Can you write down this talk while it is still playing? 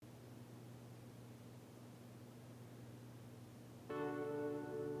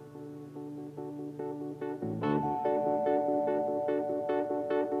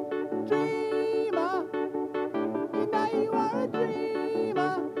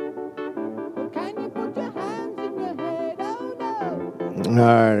All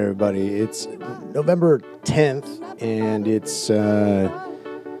right, everybody. It's November 10th, and it's,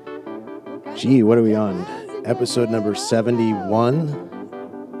 what are we on? Episode number 71.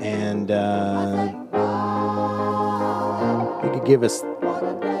 And you could give us,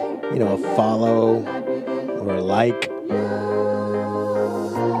 a follow or a like,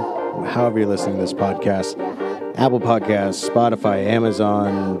 however you're listening to this podcast. Apple Podcasts, Spotify,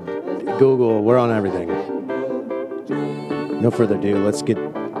 Amazon, Google, we're on everything. No further ado, let's get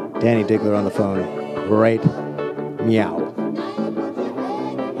Danny Diggler on the phone right meow.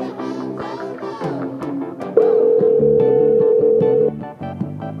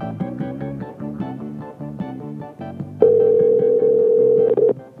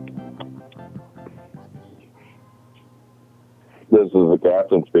 This is the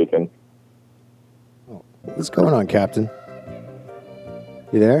captain speaking. Oh, what's going on, Captain?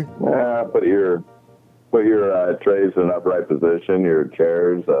 You there? Yeah, put your trays in an upright position. Your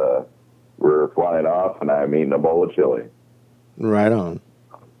chairs were flying off, and I'm eating a bowl of chili. Right on.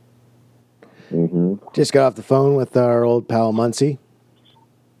 Mm-hmm. Just got off the phone with our old pal Muncie.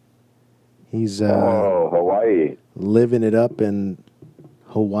 He's Hawaii, living it up in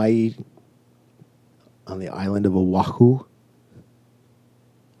Hawaii on the island of Oahu.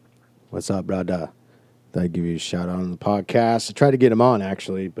 What's up, brother? Thought I'd give you a shout out on the podcast. I tried to get him on,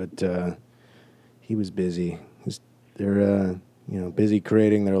 actually, but he was busy. They're busy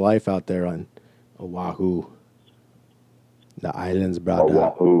creating their life out there on Oahu. The islands, brother.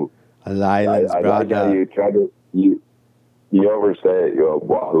 Oahu. The islands, I brother. like how you try to you oversay it. You're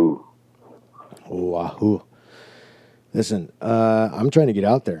Oahu. Oahu. Listen, I'm trying to get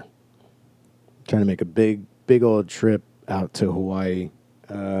out there. Trying to make a big old trip out to Hawaii.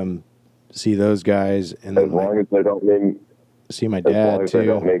 See those guys, and then as long as they don't make see my dad too. They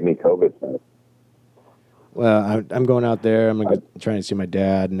don't make me COVID test. Well, I'm going out there. I'm trying to see my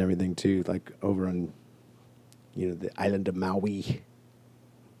dad and everything too, like over on, the island of Maui.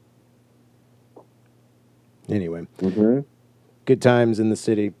 Anyway, Good times in the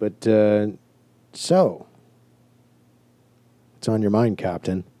city. But so, what's on your mind,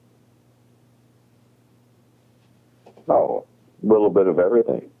 Captain? Oh, a little bit of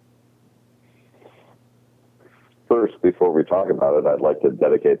everything. First, before we talk about it, I'd like to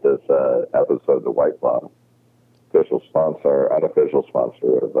dedicate this episode to White Claw, unofficial sponsor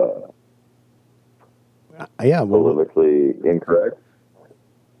of politically incorrect.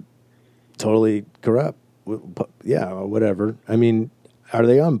 Totally corrupt. Yeah, whatever. I mean, are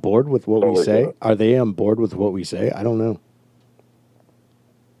they on board with what we say? Correct. Are they on board with what we say? I don't know.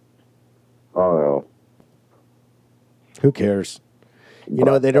 Oh no. Who cares?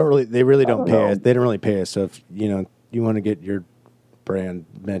 They really don't pay us. They don't really pay us. So if, you want to get your brand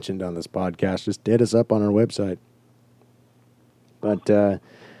mentioned on this podcast, just hit us up on our website. But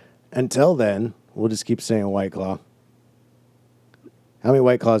until then, we'll just keep saying White Claw. How many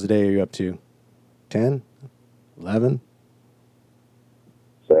White Claws a day are you up to? 10? 11?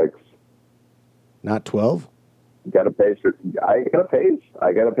 6. Not 12? I gotta pace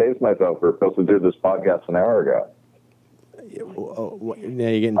myself. We're supposed to do this podcast an hour ago. Now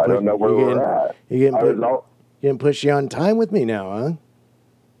you're getting. I don't know where we're at. You're getting pushy on time with me now, huh?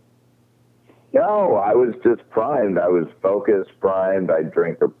 No, I was just primed. I was focused, primed. I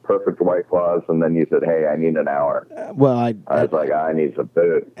drank the perfect White Claws, and then you said, "Hey, I need an hour." I was like, "I need some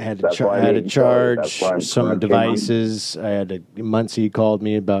food." I had to charge some devices. Muncie called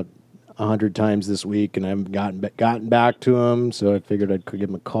me about 100 times this week, and I haven't gotten back to him. So I figured I'd give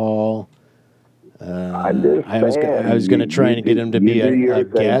him a call. I was going to try and get him to be a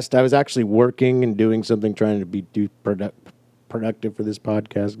guest. I was actually working and doing something, trying to be productive for this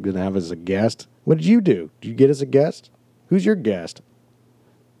podcast. I'm going to have as a guest. What did you do? Did you get us a guest? Who's your guest?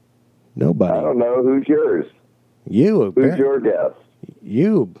 Nobody. I don't know. Who's yours? You. Who's your guest?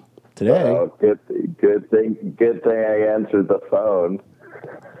 You. Today. Good thing I answered the phone.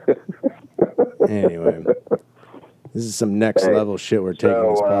 Anyway, this is some next level shit we're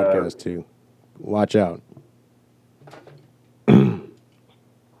taking this podcast to. Watch out.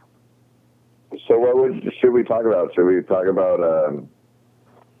 So should we talk about? Should we talk about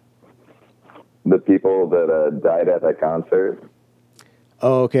the people that died at that concert?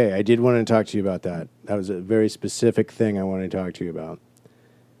 Oh, okay. I did want to talk to you about that. That was a very specific thing I wanted to talk to you about.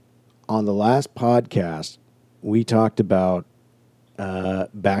 On the last podcast, we talked about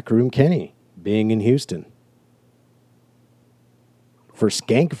Backroom Kenny being in Houston for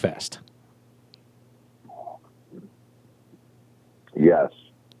Skankfest. Yes.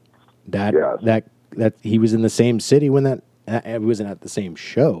 That he was in the same city when that he wasn't at the same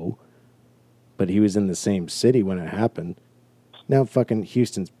show, but he was in the same city when it happened. Now fucking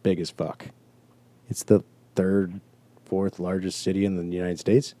Houston's big as fuck. It's the third, fourth largest city in the United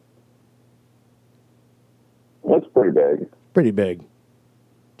States. That's pretty big. Pretty big.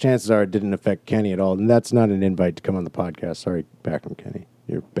 Chances are it didn't affect Kenny at all. And that's not an invite to come on the podcast. Sorry, Backham Kenny.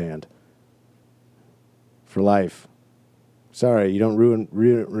 You're banned. For life. Sorry, you don't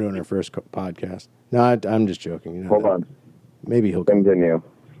ruin our first podcast. No, I'm just joking. You know, Hold on. Maybe he'll come. Continue.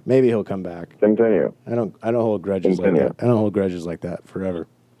 Maybe he'll come back. Continue. I don't hold grudges Continue. like that. I don't hold grudges like that forever.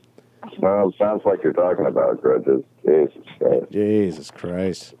 Well, it sounds like you're talking about grudges. Jesus Christ. Jesus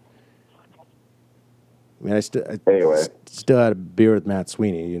Christ. I mean, I still had a beer with Matt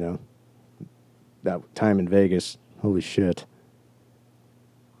Sweeney, you know. That time in Vegas. Holy shit.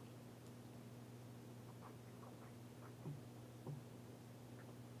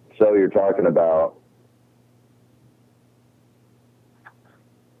 So you're talking about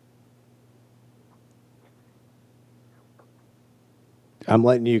I'm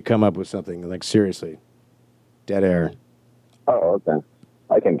letting you come up with something, like seriously. Dead air. Oh, okay.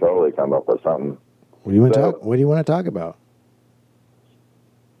 I can totally come up with something. What do you want to talk? What do you want to talk about?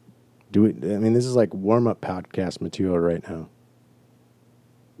 I mean, this is like warm-up podcast material right now.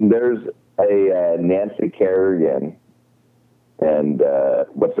 There's a Nancy Kerrigan and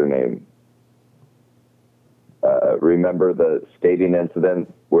what's her name? Remember the skating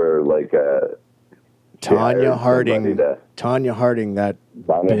incident where like Tanya Harding, that Tanya bitch.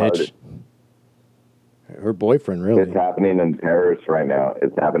 Harding. Her boyfriend, really. It's happening in Paris right now.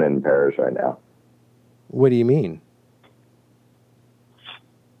 What do you mean?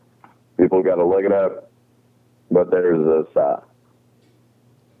 People got to look it up. But there's this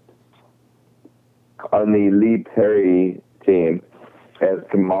on the Lee Perry team, as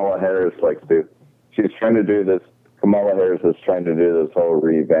Kamala Harris likes to. She's trying to do this. Kamala Harris is trying to do this whole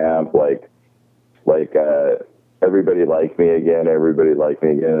revamp, like everybody like me again.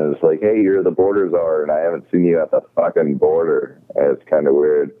 And it's like, hey, you're the border czar, and I haven't seen you at the fucking border. And it's kind of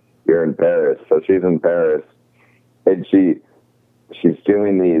weird. You're in Paris, so she's in Paris, and she's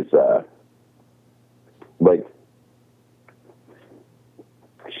doing these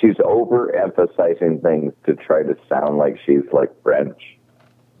she's overemphasizing things to try to sound like she's like French.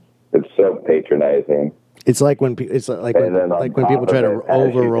 It's so patronizing. It's like when people try to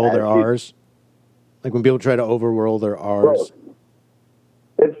overroll their R's. Like when people try to overroll their R's.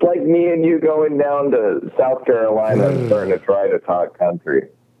 It's like me and you going down to South Carolina and starting to try to talk country.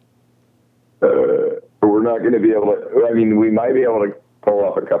 We're not going to be able to. I mean, we might be able to pull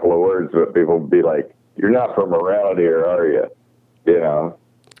off a couple of words, but people will be like, "You're not from around here, are you?" You know.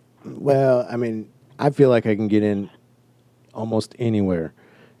 Well, I mean, I feel like I can get in almost anywhere.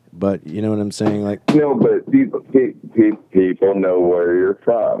 But you know what I'm saying? Like, no, but people know where you're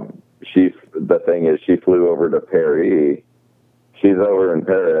from. The thing is, she flew over to Paris. She's over in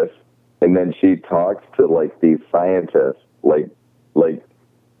Paris, and then she talks to like these scientists. Like,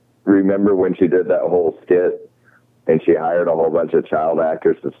 remember when she did that whole skit, and she hired a whole bunch of child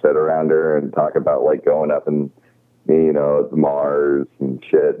actors to sit around her and talk about like going up and Mars and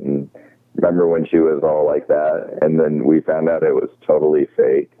shit. And remember when she was all like that, and then we found out it was totally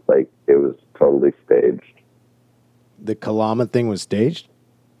fake. Like, it was totally staged. The Kalama thing was staged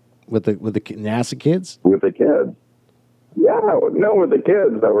with the NASA kids? With the kids. Yeah, no, with the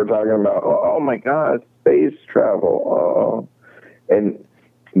kids that we're talking about. Oh my God, space travel. Oh. And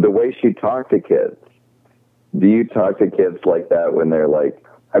the way she talked to kids. Do you talk to kids like that when they're like,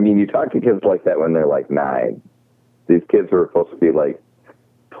 you talk to kids like that when they're like 9. These kids were supposed to be like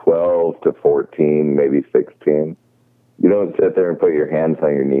 12 to 14, maybe 16. You don't sit there and put your hands on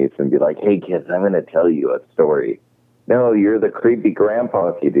your knees and be like, hey, kids, I'm going to tell you a story. No, you're the creepy grandpa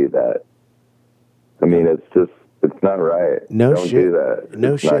if you do that. I mean, it's not right. No don't shit. do that.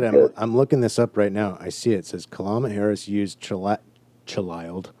 No it's shit. I'm looking this up right now. I see it says Kalama Harris used Child.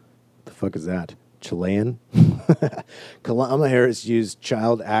 What the fuck is that? Chilean? Kalama Harris used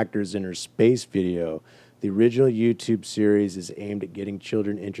child actors in her space video. The original YouTube series is aimed at getting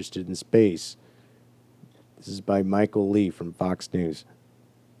children interested in space. This is by Michael Lee from Fox News.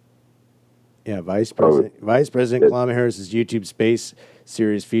 Yeah, Vice President Kamala Harris's YouTube space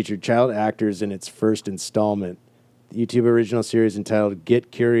series featured child actors in its first installment. The YouTube original series entitled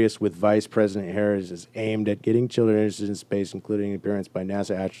Get Curious with Vice President Harris is aimed at getting children interested in space, including an appearance by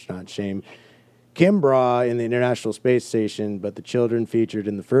NASA astronaut Shane Kimbrough in the International Space Station, but the children featured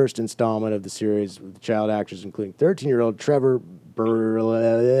in the first installment of the series with child actors including 13-year-old Trevor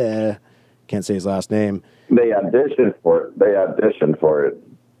can't say his last name. They auditioned for it.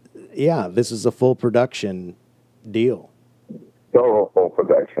 Yeah, this is a full production deal. Total full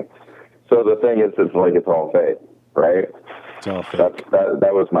production. So the thing is, it's like it's all fake, right? It's all fake.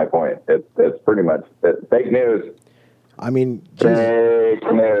 That was my point. It's pretty much fake news. I mean, fake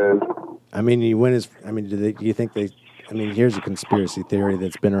news. I mean, do you think they? I mean, here's a conspiracy theory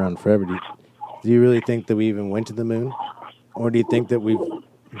that's been around forever. Do you really think that we even went to the moon, or do you think that we've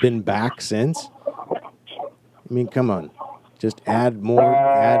been back since? I mean, come on, just add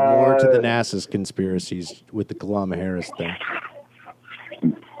more to the NASA's conspiracies with the Kalama Harris thing.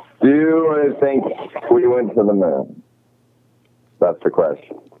 Do I think we went to the moon? That's the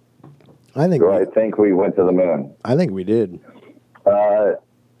question. I think we went to the moon? I think we did.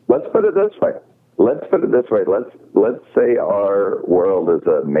 Let's put it this way. Let's say our world is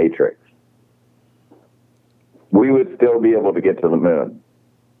a matrix. We would still be able to get to the moon.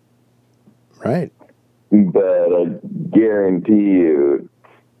 Right. But I guarantee you,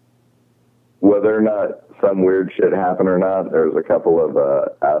 whether or not some weird shit happened or not, there was a couple of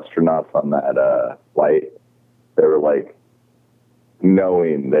astronauts on that flight. They were like,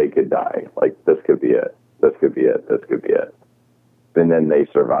 knowing they could die. Like, this could be it. This could be it. This could be it. And then they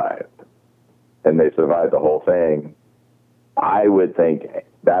survived. And they survived the whole thing. I would think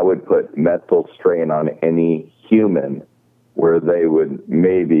that would put mental strain on any human where they would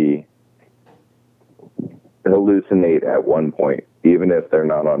maybe hallucinate at one point, even if they're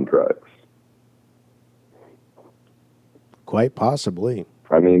not on drugs. Quite possibly.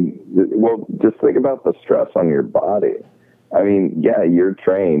 I mean, well, just think about the stress on your body. I mean, yeah, you're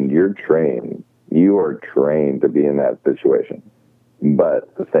trained. You are trained to be in that situation.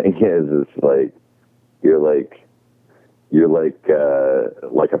 But the thing is like, you're like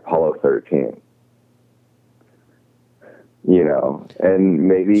Apollo 13. You know, and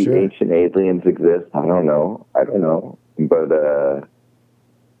maybe sure. Ancient aliens exist. I don't know. But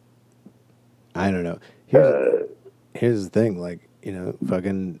I don't know. Here's the thing, like, you know,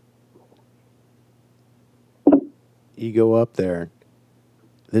 fucking, you go up there.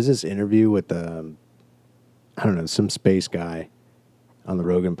 There's this interview with I don't know, some space guy on the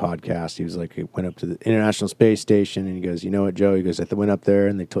Rogan podcast. He was like, he went up to the International Space Station and he goes, "You know what, Joe?" He goes, "I went up there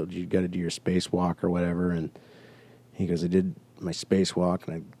and they told you got to do your spacewalk or whatever." And he goes, "I did my spacewalk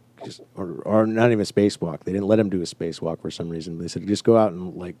and I just, or not even a spacewalk. They didn't let him do a spacewalk for some reason. But they said, just go out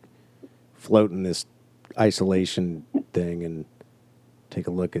and like float in this isolation thing and take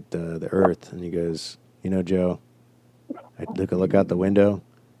a look at the Earth." And he goes, "You know, Joe, I took a look out the window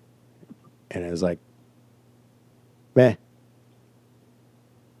and it was like, meh."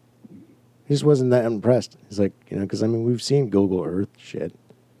 He just wasn't that impressed. He's like, you know, because I mean, we've seen Google Earth shit.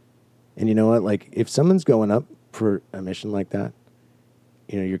 And you know what? Like, if someone's going up for a mission like that,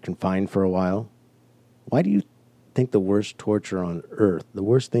 you know, you're confined for a while. Why do you think the worst torture on Earth, the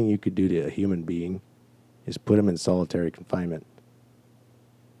worst thing you could do to a human being, is put him in solitary confinement?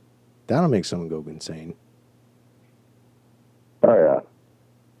 That'll make someone go insane. Oh, yeah.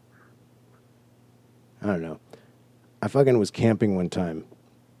 I don't know. I fucking was camping one time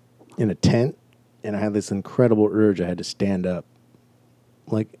in a tent, and I had this incredible urge. I had to stand up.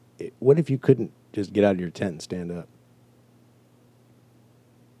 Like, what if you couldn't just get out of your tent and stand up?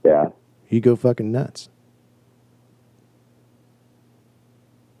 Yeah. You go fucking nuts.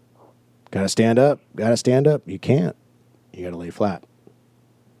 Gotta stand up. You can't. You gotta lay flat.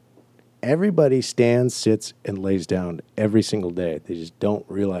 Everybody stands, sits, and lays down every single day. They just don't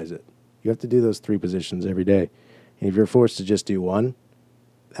realize it. You have to do those 3 positions every day. And if you're forced to just do one,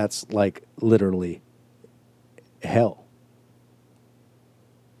 that's like literally hell.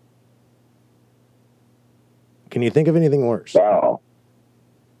 Can you think of anything worse? Wow.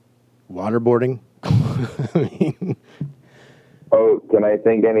 Waterboarding? I mean, oh, can I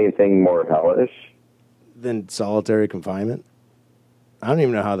think anything more hellish than solitary confinement? I don't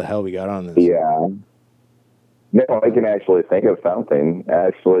even know how the hell we got on this. Yeah. No, I can actually think of something.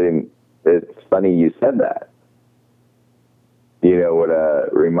 Actually, it's funny you said that. You know what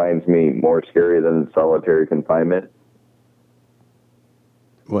reminds me more scary than solitary confinement?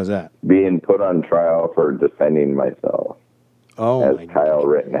 What was that? Being put on trial for defending myself. Oh, as Kyle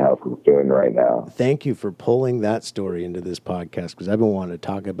Rittenhouse is doing right now. Thank you for pulling that story into this podcast, because I've been wanting to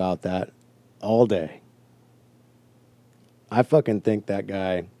talk about that all day. I fucking think that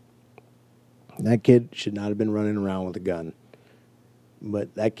kid should not have been running around with a gun.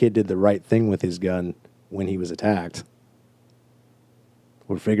 But that kid did the right thing with his gun when he was attacked.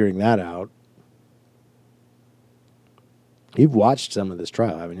 We're figuring that out. You've watched some of this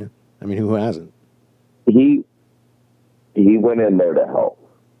trial, haven't you? I mean, who hasn't? He went in there to help.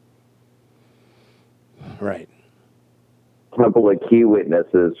 Right. A couple of key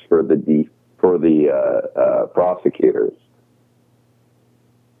witnesses for the prosecutors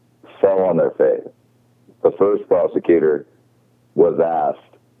fell on their face. The first prosecutor was asked,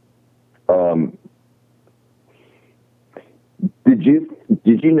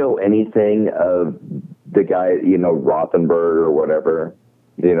 did you know anything of the guy, Rothenberg or whatever,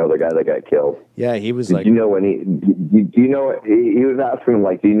 the guy that got killed? Yeah, he was Did you know any? Do you know? He was asking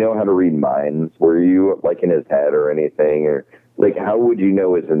do you know how to read minds? Were you in his head or anything, or how would you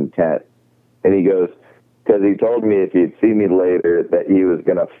know his intent? And he goes, because he told me if he'd see me later that he was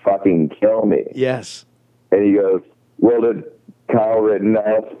gonna fucking kill me. Yes. And he goes, well, did Kyle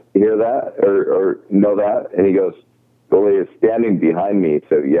Rittenhouse hear that or know that? And he goes, well, he is standing behind me,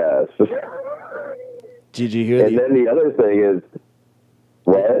 so yes. Did you hear? And then the other thing is,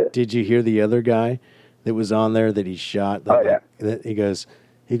 what? Did you hear the other guy that was on there that he shot? That he goes,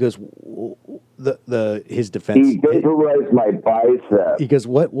 his defense. He vaporized my bicep. He goes,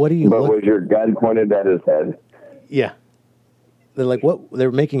 what do you? But was your gun pointed at his head? Yeah. They're like, what?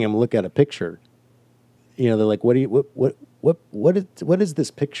 They're making him look at a picture. They're like, what is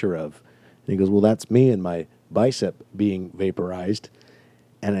this picture of? And he goes, well, that's me and my bicep being vaporized.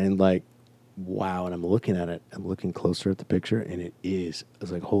 And I'm like, wow. And I'm looking at it. I'm looking closer at the picture, and it is. I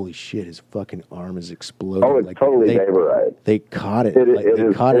was like, holy shit, his fucking arm is exploding. Oh, it's totally vaporized. They caught it.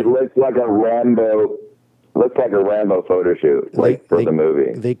 It looks like a Rambo. Looks like a Rambo photo shoot, for the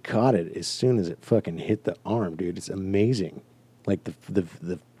movie. They caught it as soon as it fucking hit the arm, dude. It's amazing. Like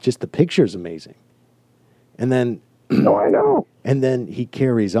the just the picture's amazing. And then, no, I know. And then he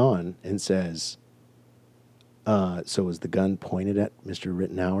carries on and says, so was the gun pointed at Mr.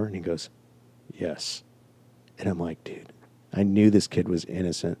 Rittenhour? And he goes, yes. And I'm like, dude, I knew this kid was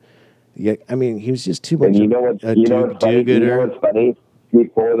innocent. Yeah, I mean, he was just too much a do-gooder. What's funny?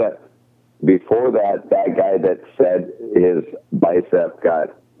 Before that guy that said his bicep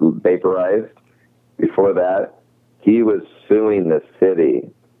got vaporized, before that, he was suing the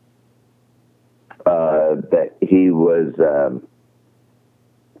city that he was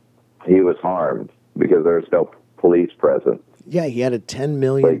harmed because there's no police presence. Yeah, he had a $10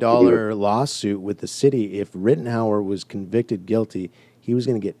 million lawsuit with the city. If Rittenhour was convicted guilty, he was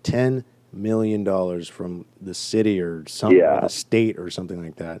going to get $10 million from the city or something, or the state or something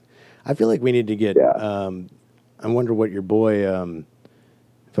like that. I feel like we need to get. I wonder what your boy,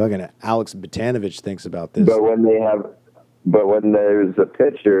 fucking Alex Batanovich, thinks about this. But when there's a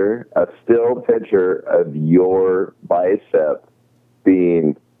still picture of your bicep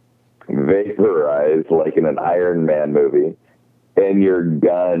being vaporized like in an Iron Man movie, and your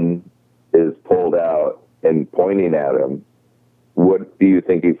gun is pulled out and pointing at him, what do you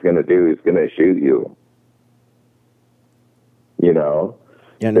think he's going to do? He's going to shoot you. Yeah, no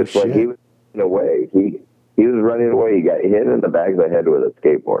it's shit. Like he was running away. He was running away. He got hit in the back of the head with a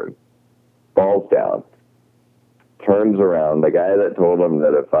skateboard. Falls down. Turns around. The guy that told him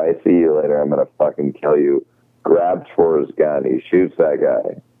that if I see you later, I'm going to fucking kill you, grabs for his gun. He shoots that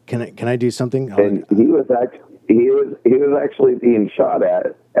guy. Can I do something? And he was actually being shot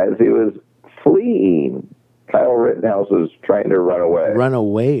at as he was fleeing. Kyle Rittenhouse was trying to run away. Run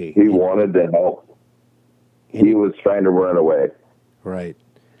away. He wanted to help. He was trying to run away. Right.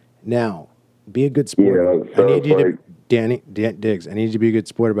 Now, be a good sport. I need you to, Danny Diggs, I need you to be a good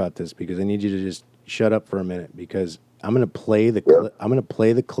sport about this because I need you to just shut up for a minute because I'm going to play the clip. I'm going to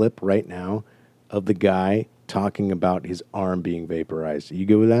play the clip right now of the guy talking about his arm being vaporized. Are you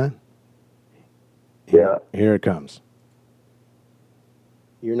good with that? Yeah. Here it comes.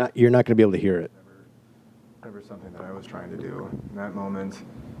 You're not going to be able to hear it. Never something that I was trying to do. In that moment,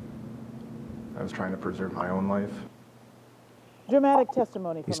 I was trying to preserve my own life. Dramatic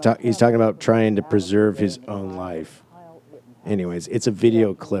testimony. He's talking about trying to preserve his own life. Anyways, it's a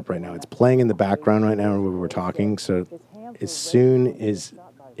video clip right now. It's playing in the background right now when we're talking. So as soon as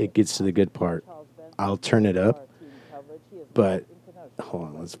it gets to the good part, I'll turn it up. But hold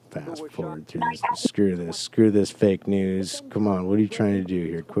on, let's fast forward through this. Screw this fake news. Come on, what are you trying to do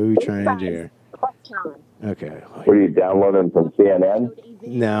here? What are you trying to do here? Okay. Were you downloading from CNN?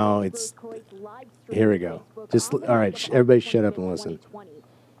 No, it's... Here we go. Just, all right, everybody shut up and listen.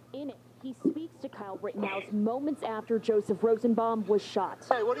 In it, he speaks to Kyle Rittenhouse moments after Joseph Rosenbaum was shot.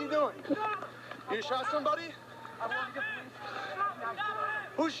 Hey, what are you doing? You shot somebody?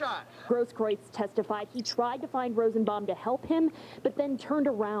 Who shot? Grosskreutz testified he tried to find Rosenbaum to help him, but then turned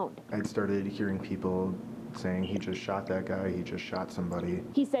around. I'd started hearing people saying he just shot that guy, he just shot somebody.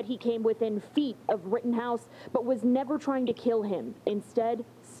 He said he came within feet of Rittenhouse, but was never trying to kill him. Instead,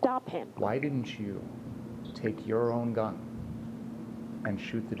 stop him. Why didn't you take your own gun and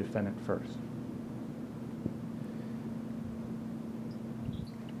shoot the defendant first?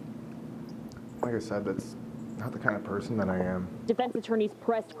 Like I said, that's not the kind of person that I am. Defense attorneys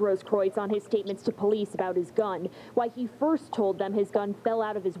pressed Grosskreutz on his statements to police about his gun, why he first told them his gun fell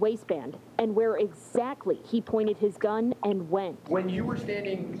out of his waistband, and where exactly he pointed his gun and when. When you were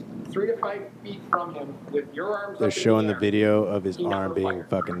standing 3 to 5 feet from him with your arms They're up in showing the the air, video of his he arm never being fired,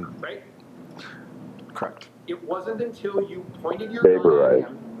 fucking. right? Correct. It wasn't until you pointed your Paper, gun at right?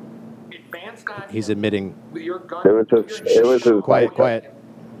 him, advanced on He's him admitting. with your gun. It was to his- your it was hip, his Quiet, quiet.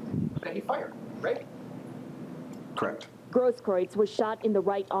 that he fired, right? Correct. Grosskreutz was shot in the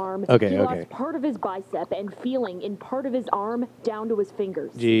right arm. Okay, he okay. lost part of his bicep and feeling in part of his arm down to his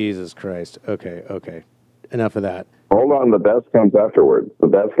fingers. Jesus Christ. Okay, okay. Enough of that. Hold on, the best comes afterwards. The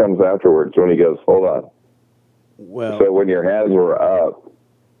best comes afterwards when he goes, hold on. Well, So when your hands were up,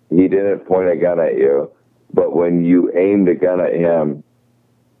 he didn't point a gun at you. But when you aimed a gun at him,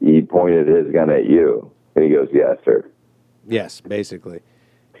 he pointed his gun at you. And he goes, yes, sir. yes, basically.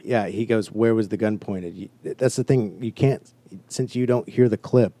 Yeah, he goes, where was the gun pointed? That's the thing. You can't, since you don't hear the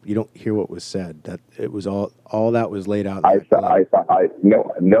clip, you don't hear what was said. That it was all that was laid out. In that clip. But I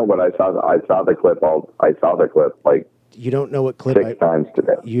saw the clip. I saw the clip like You don't know what clip 6 times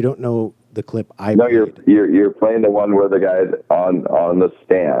today. You don't know the clip I No, played. you're playing the one where the guy's on the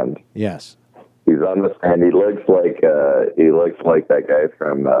stand. Yes. He's on the stand. He looks like that guy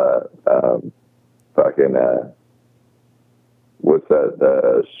from what's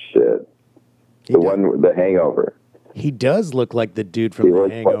that shit? The Hangover. He does look like the dude from He The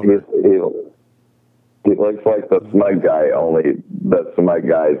looks Hangover. he looks like the smug guy. Only the smug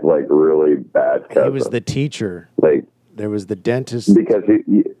guy's like really bad cousin. He was the teacher. Like there was the dentist. Because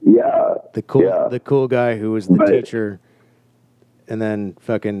the cool guy who was the teacher, and then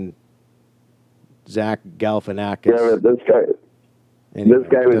fucking Zach Galifianakis. Yeah, but this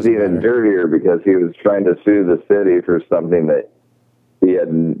guy was even dirtier because he was trying to sue the city for something that he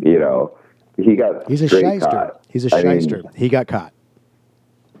hadn't, he got He's a straight shyster. caught. He's a shyster. He got caught.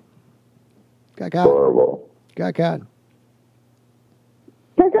 Got caught. Horrible. Got caught.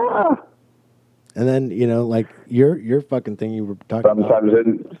 And then, like your fucking thing you were talking about.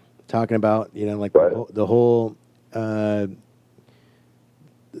 Talking about, like the whole the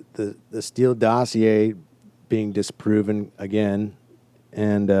Steele dossier being disproven again.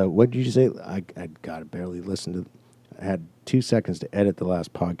 And what did you say? I gotta barely listen to. I had 2 seconds to edit the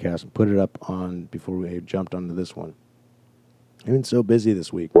last podcast and put it up on before we jumped onto this one. I've been so busy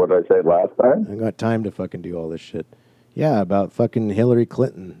this week. What did I say last time? I got time to fucking do all this shit. Yeah, about fucking Hillary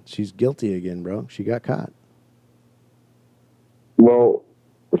Clinton. She's guilty again, bro. She got caught. Well,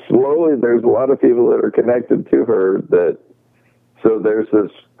 slowly there's a lot of people that are connected to her so there's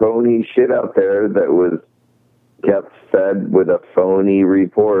this phony shit out there that was kept fed with a phony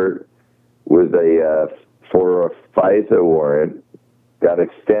report with for a FISA warrant, got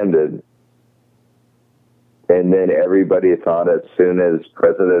extended, and then everybody thought as soon as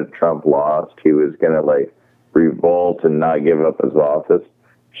President Trump lost, he was going to revolt and not give up his office.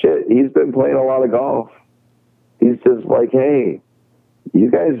 Shit, he's been playing a lot of golf. He's just like, hey,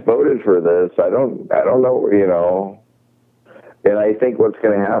 you guys voted for this. I don't know, And I think what's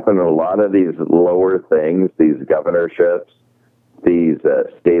going to happen, a lot of these lower things, these governorships, these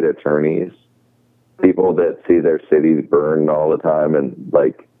state attorneys, people that see their cities burn all the time, and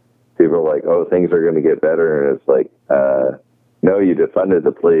people are like, oh, things are going to get better. And it's like, no, you defunded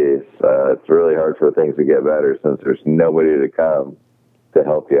the police. It's really hard for things to get better since there's nobody to come to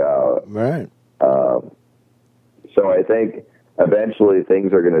help you out. Right. So I think eventually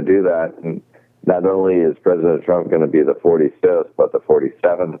things are going to do that. And not only is President Trump going to be the 45th, but the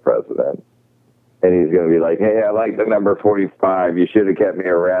 47th president. And he's going to be like, hey, I like the number 45. You should have kept me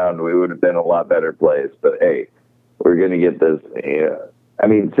around. We would have been a lot better place. But, hey, we're going to get this. I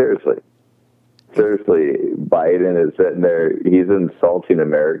mean, seriously, Biden is sitting there. He's insulting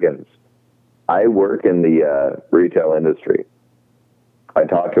Americans. I work in the retail industry. I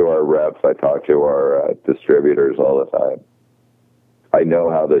talk to our reps. I talk to our distributors all the time. I know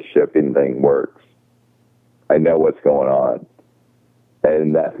how the shipping thing works. I know what's going on.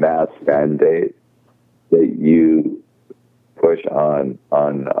 And that mask mandate that you push on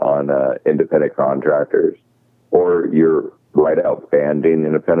independent contractors, or you're right out banding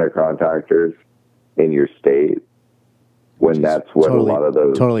independent contractors in your state, when that's what a lot of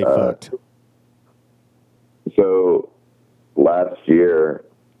those totally fucked. So last year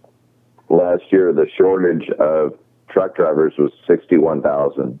the shortage of truck drivers was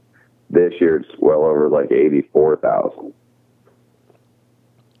 61,000. This year it's well over 84,000.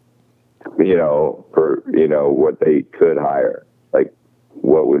 For what they could hire,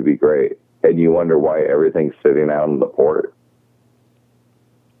 what would be great. And you wonder why everything's sitting out in the port.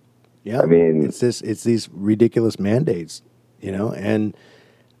 Yeah, I mean, it's these ridiculous mandates, And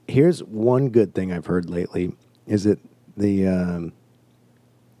here's one good thing I've heard lately is that the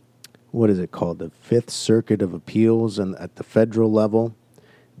what is it called? The Fifth Circuit of Appeals and at the federal level,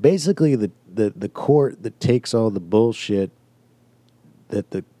 basically the court that takes all the bullshit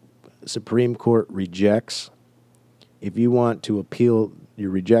that the Supreme Court rejects. If you want to appeal your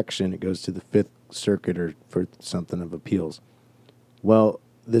rejection, it goes to the Fifth Circuit or for something of appeals. Well,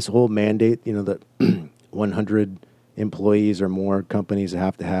 this whole mandate, that 100 employees or more companies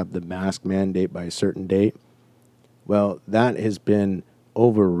have to have the mask mandate by a certain date. Well, that has been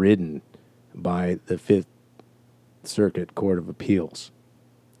overridden by the Fifth Circuit Court of Appeals.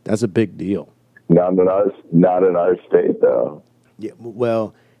 That's a big deal. Not in our state, though. Yeah,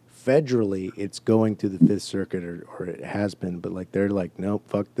 well, federally, it's going to the Fifth Circuit, or it has been, but they're like, nope,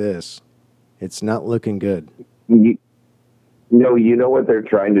 fuck this. It's not looking good. You know what they're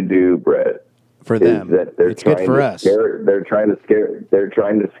trying to do, Brett. For them, it's good for us. They're trying to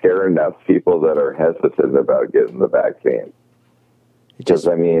scare enough people that are hesitant about getting the vaccine. Because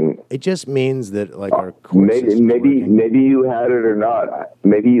it just means that our court maybe you had it or not.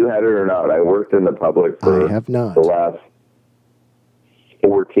 I worked in the public for I have not. the last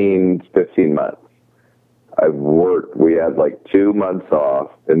 14, 15 months. I've worked. We had 2 months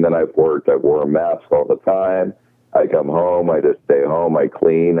off, and then I've worked. I wore a mask all the time. I come home. I just stay home. I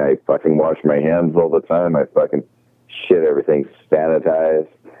clean. I fucking wash my hands all the time. I fucking shit. Everything's sanitized.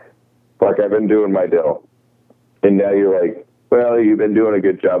 I've been doing my deal. And now you're like, well, you've been doing a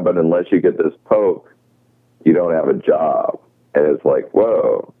good job, but unless you get this poke, you don't have a job. And it's like,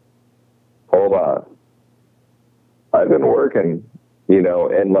 whoa, hold on. I've been working,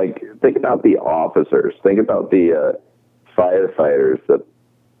 and think about the officers. Think about the firefighters, the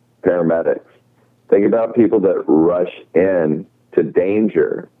paramedics. Think about people that rush in to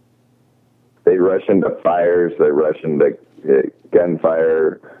danger. They rush into fires. They rush into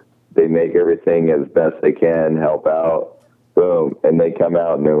gunfire. They make everything as best they can, help out. Boom. And they come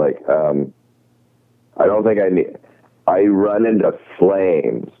out and they're like, I don't think I run into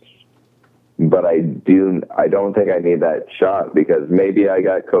flames, but I don't think I need that shot because maybe I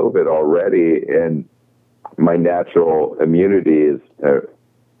got COVID already and my natural immunity is,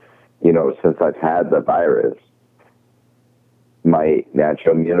 since I've had the virus, my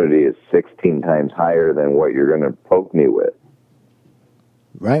natural immunity is 16 times higher than what you're going to poke me with.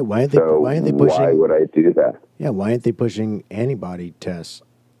 Right. Why aren't they pushing? Why would I do that? Yeah. Why aren't they pushing antibody tests?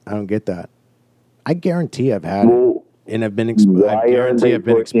 I don't get that. I guarantee I've had it, and I've been exposed. I guarantee I've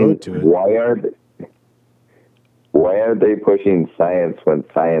been exposed to it. Why aren't they pushing science when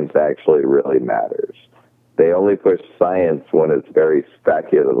science actually really matters? They only push science when it's very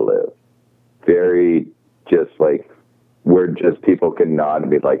speculative, very just where just people can nod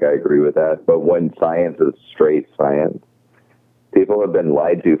and be like, I agree with that. But when science is straight science, people have been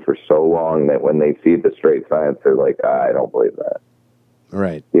lied to for so long that when they see the straight science, they're like, I don't believe that.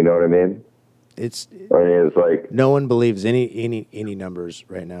 Right. You know what I mean? It's like no one believes any numbers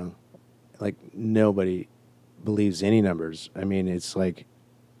right now. Nobody believes any numbers. I mean, it's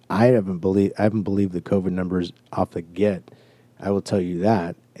I haven't believed the COVID numbers off the get. I will tell you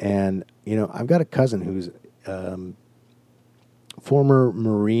that. And I've got a cousin who's former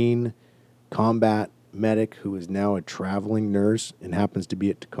Marine combat medic who is now a traveling nurse and happens to be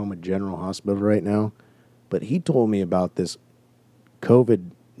at Tacoma General Hospital right now. But he told me about this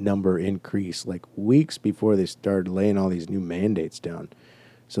COVID number increase weeks before they started laying all these new mandates down.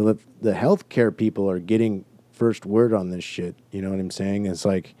 So the healthcare people are getting first word on this shit. You know what I'm saying? It's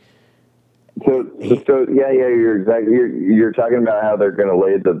yeah, you're talking about how they're going to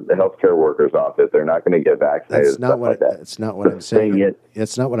lay the healthcare workers off if they're not going to get vaccinated. That's not what I'm saying.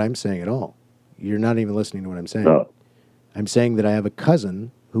 That's not what I'm saying at all. You're not even listening to what I'm saying. No. I'm saying that I have a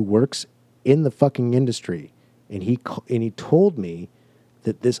cousin who works in the fucking industry, and he told me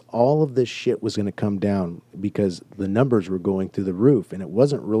that all of this shit was going to come down because the numbers were going through the roof, and it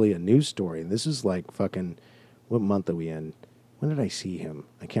wasn't really a news story. And this is fucking, what month are we in? When did I see him?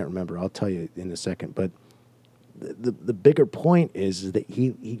 I can't remember. I'll tell you in a second. But the bigger point is that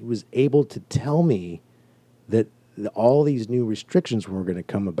he was able to tell me that all these new restrictions were going to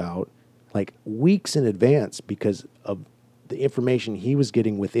come about weeks in advance because of the information he was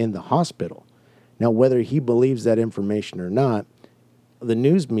getting within the hospital. Now, whether he believes that information or not, the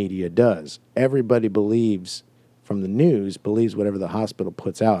news media does. Everybody believes whatever the hospital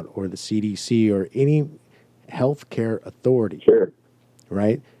puts out or the CDC or any healthcare authority. Sure.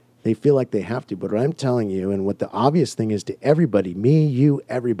 Right? They feel like they have to. But what I'm telling you, and what the obvious thing is to everybody, me, you,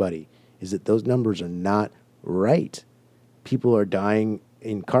 everybody, is that those numbers are not right. People are dying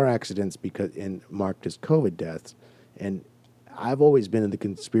in car accidents and marked as COVID deaths. And I've always been in the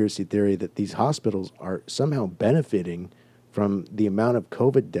conspiracy theory that these hospitals are somehow benefiting from the amount of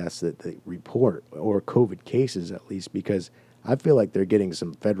COVID deaths that they report, or COVID cases at least, because I feel like they're getting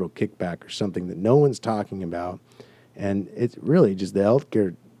some federal kickback or something that no one's talking about. And it's really just the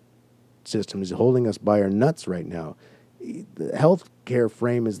healthcare system is holding us by our nuts right now. The healthcare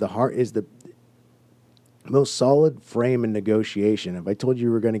frame is the most solid frame in negotiation. If I told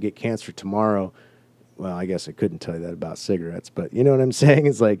you were going to get cancer tomorrow, well, I guess I couldn't tell you that about cigarettes, but you know what I'm saying?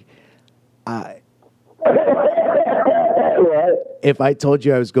 It's like, if I told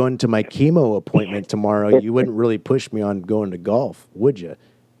you I was going to my chemo appointment tomorrow, you wouldn't really push me on going to golf, would you?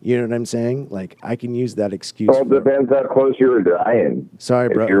 You know what I'm saying? Like, I can use that excuse. Well, it depends how close you're dying. Sorry,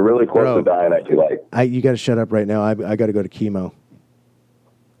 bro. If you're really close to dying, I feel like. You got to shut up right now. I got to go to chemo.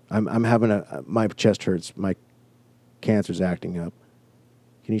 I'm having my chest hurts. My cancer's acting up.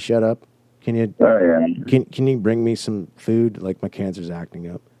 Can you shut up? Can you? Oh, yeah. Can you bring me some food? Like, my cancer's acting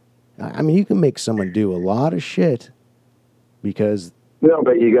up. I mean, you can make someone do a lot of shit because. No,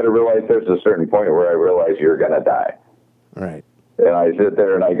 but you got to realize there's a certain point where I realize you're gonna die. All right. And I sit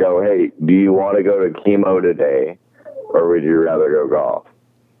there and I go, hey, do you want to go to chemo today, or would you rather go golf?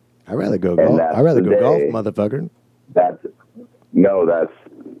 I'd rather go golf. I'd rather go golf, motherfucker. That's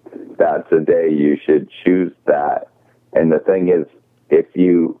a day you should choose that. And the thing is, if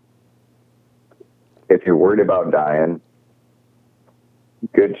you're worried about dying,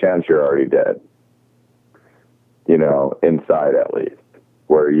 good chance you're already dead. You know, inside at least,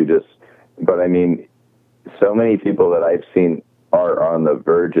 where you just. But I mean, so many people that I've seen are on the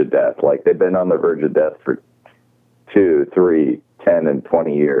verge of death. Like, they've been on the verge of death for 2, 3, 10, and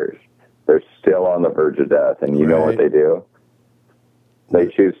 20 years. They're still on the verge of death. And you know what they do? They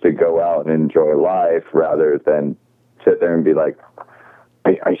choose to go out and enjoy life rather than sit there and be like,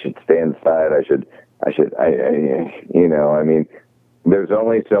 I should stay inside. You know, I mean, there's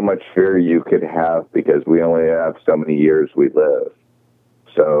only so much fear you could have because we only have so many years we live.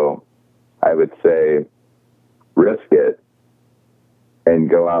 So I would say risk it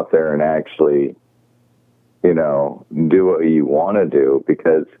and go out there and actually, you know, do what you want to do,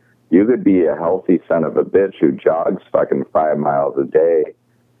 because you could be a healthy son of a bitch who jogs fucking 5 miles a day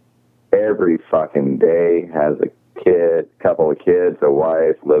every fucking day, has a couple of kids, a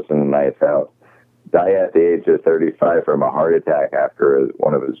wife, lives in a nice house, die at the age of 35 from a heart attack after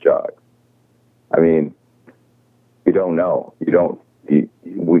one of his jogs. I mean, you don't know.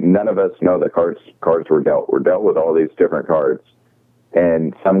 None of us know the cards were dealt. We're dealt with all these different cards.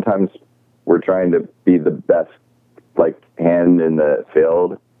 And sometimes we're trying to be the best, like, hand in the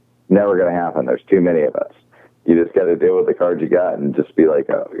field. Never going to happen. There's too many of us. You just got to deal with the cards you got and just be like,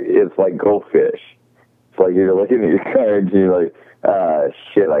 it's like goldfish. It's like you're looking at your cards and you're like,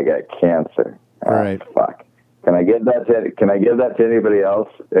 shit, I got cancer. All right. Fuck. Can I give that to anybody else?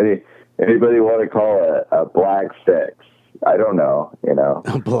 Anybody want to call it a black 6? I don't know, you know.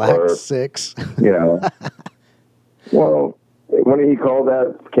 A black 6? You know. Well, what do you call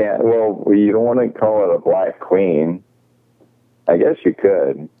that? Well, you don't want to call it a black queen. I guess you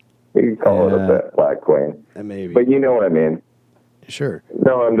could. You could call it a black queen. Maybe. But you know what I mean. Sure.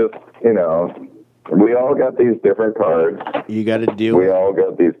 No, I'm just, you know, we all got these different cards. You got to deal with. We all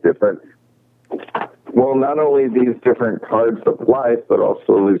got these different. Well, not only these different cards of life, but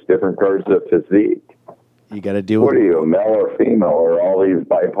also these different cards of physique. You got to deal with. What are you, a male or female, or all these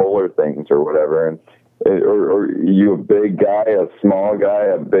bipolar things, or whatever? And or you a big guy, a small guy,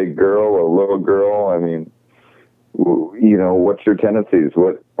 a big girl, a little girl? I mean, you know, what's your tendencies?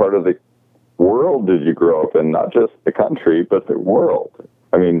 What part of the world did you grow up in? Not just the country, but the world.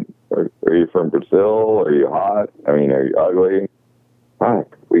 I mean, are you from Brazil? Are you hot? I mean, are you ugly?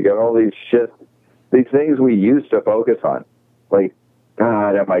 Fuck, we got all these these things we used to focus on. Like,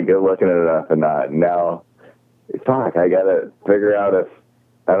 God, am I good looking enough or not? Now, fuck, I got to figure out if,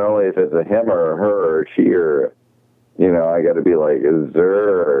 not only if it's a him or a her or she or, you know, I got to be like, is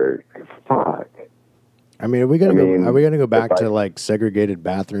there, or fuck. I mean, are we gonna go back to like segregated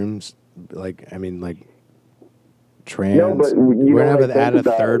bathrooms? Like, I mean, like trans. No, but we're gonna have to add a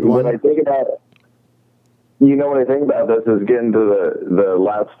third one. When I think about it, you know, what I think about this is getting to the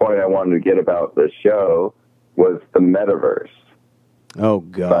last point I wanted to get about the show was the metaverse. Oh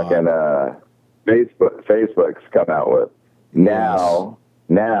God! Fucking Facebook's come out with now.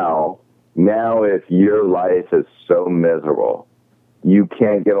 If your life is so miserable, you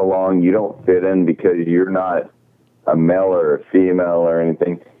can't get along, you don't fit in because you're not a male or a female or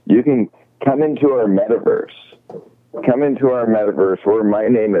anything, you can come into our metaverse. Come into our metaverse where my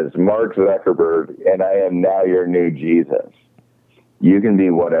name is Mark Zuckerberg and I am now your new Jesus. You can be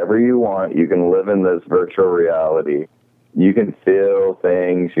whatever you want. You can live in this virtual reality. You can feel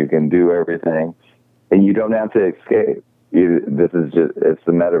things. You can do everything. And you don't have to escape. It's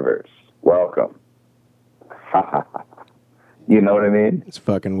the metaverse. Welcome. You know what I mean? It's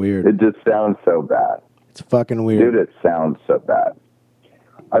fucking weird. It just sounds so bad. It's fucking weird. Dude, it sounds so bad.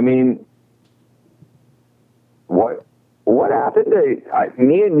 I mean, what happened to...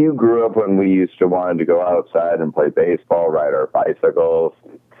 me and you grew up when we used to want to go outside and play baseball, ride our bicycles,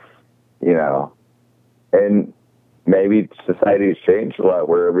 you know. And maybe society's changed a lot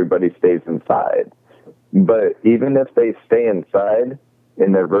where everybody stays inside. But even if they stay inside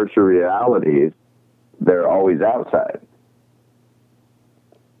in their virtual realities, they're always outside.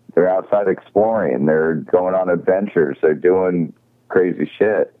 They're outside exploring. They're going on adventures. They're doing crazy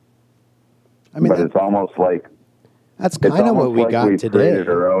shit. I mean, but it's almost like that's kind of what we got today. Created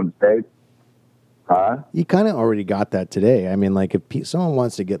our own state. Huh? You kind of already got that today. I mean, like if someone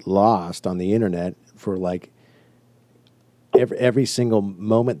wants to get lost on the internet for like every single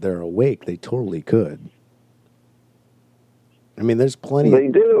moment they're awake, they totally could. I mean, there's plenty. They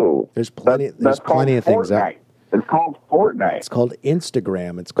do. There's plenty. There's plenty of things out. It's called Fortnite. It's called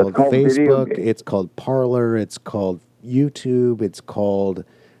Instagram. It's called Facebook. It's called Parler. It's called YouTube. It's called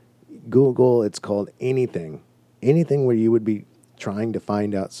Google. It's called anything. Anything where you would be trying to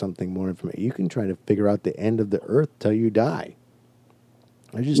find out something more information. You can try to figure out the end of the earth till you die.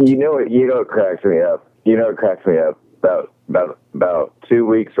 You know what cracks me up? You know what cracks me up? About 2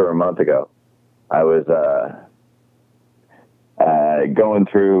 weeks or a month ago, I was going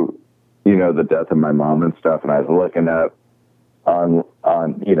through, you know, the death of my mom and stuff, and I was looking up on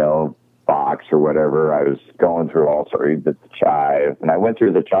you know, Fox or whatever. I was going through the Chive, and I went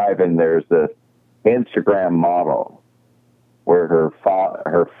through the Chive, and there's this Instagram model where her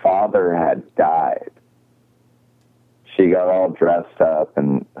father had died. She got all dressed up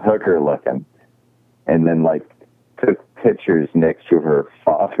and hooker looking, and then like took pictures next to her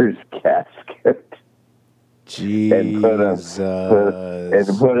father's casket. Jesus. And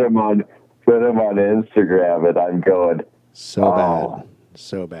put him on Instagram, and I'm going, so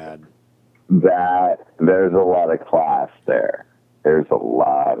bad. That there's a lot of class there. There's a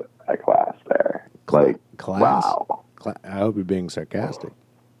lot of class there. Like class. Wow. I hope you're being sarcastic.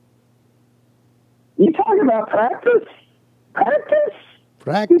 You talking about practice? Practice.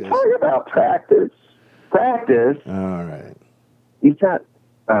 You talking about practice? All right. You thought?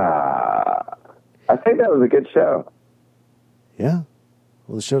 I think that was a good show. Yeah.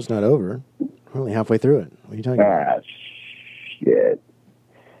 Well, the show's not over. We're only halfway through it. What are you talking about? Shit.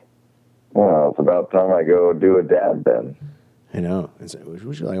 Well, it's about time I go do a dad then. I know. We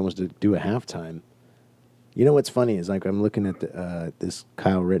should almost do a halftime. You know what's funny is like I'm looking at this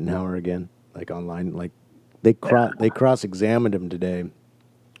Kyle Rittenhauer again, like online. Like they cross-examined him today.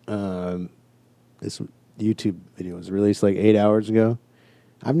 This YouTube video was released like 8 hours ago.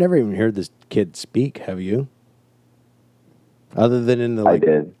 I've never even heard this kid speak. Have you? Other than in the I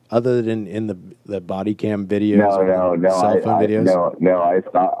did. Other than in the body cam videos, cell phone videos.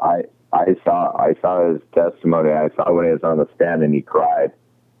 I saw his testimony. I saw when he was on the stand and he cried.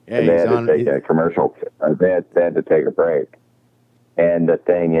 Yeah, and they had to take a commercial. They had to take a break. And the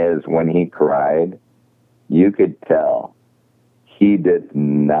thing is, when he cried, you could tell he did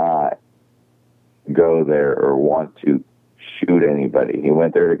not go there or want to shoot anybody. He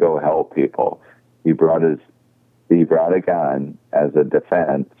went there to go help people. He brought a gun as a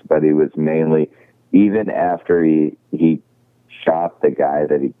defense, but he was mainly, even after he shot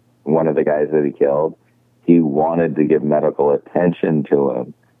one of the guys that he killed, he wanted to give medical attention to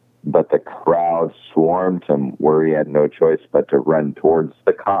him, but the crowd swarmed him where he had no choice but to run towards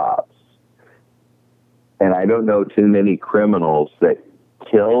the cops. And I don't know too many criminals that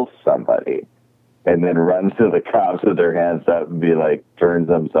kill somebody and then run to the cops with their hands up and be like, turns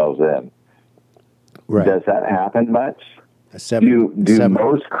themselves in. Right. Does that happen much? Do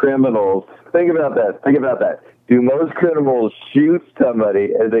most criminals, think about that. Do most criminals shoot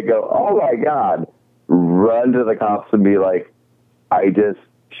somebody and they go, oh my God, run to the cops and be like, I just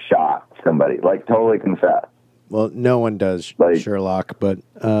shot somebody, like totally confess? Well, no one does, like, Sherlock, but...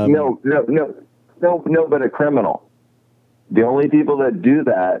 No, but a criminal. The only people that do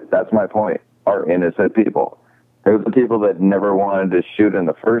that, that's my point, are innocent people. Those are people that never wanted to shoot in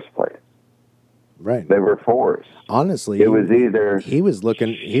the first place. Right. They were forced. Honestly, it was either he was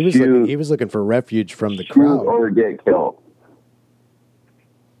looking for refuge from the crowd or get killed.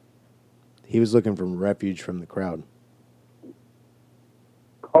 He was looking for refuge from the crowd.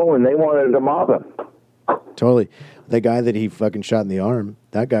 Oh, and they wanted to mob him. Totally. The guy that he fucking shot in the arm,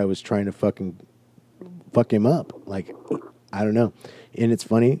 that guy was trying to fucking fuck him up. Like, I don't know. And it's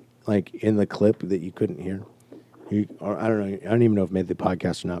funny, like in the clip that you couldn't hear, or I don't know, I don't even know if it made the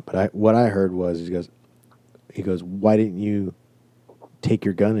podcast or not, but what I heard was he goes, why didn't you take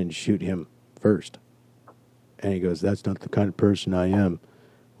your gun and shoot him first? And he goes, that's not the kind of person I am.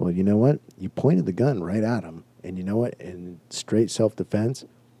 Well, you know what? You pointed the gun right at him. And you know what? In straight self-defense,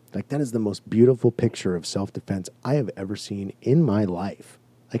 like that is the most beautiful picture of self-defense I have ever seen in my life.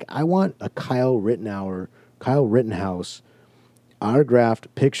 Like I want a Kyle Rittenhouse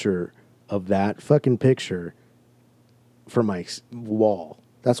autographed picture of that fucking picture for my wall.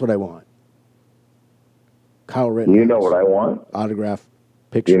 That's what I want. Kyle Rittenhouse. You know what I want? Autograph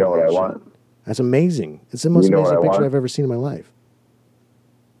picture. You know what I want? That's amazing. It's the most amazing picture I've ever seen in my life.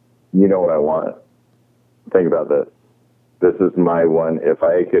 You know what I want? Think about this. This is my one. If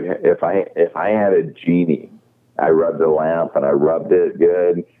I had a genie, I rubbed the lamp and I rubbed it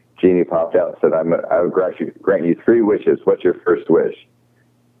good. Genie popped out and said, I would grant you 3 wishes. What's your first wish?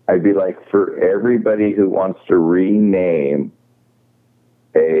 I'd be like, for everybody who wants to rename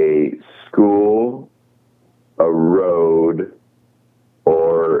a school, a road,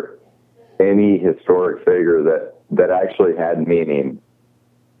 or any historic figure that actually had meaning,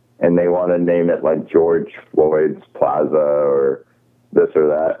 and they want to name it like George Floyd's Plaza or this or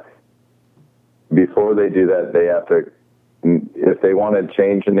that, before they do that, they have to, if they want to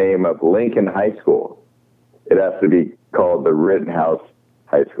change the name of Lincoln High School, it has to be called the Rittenhouse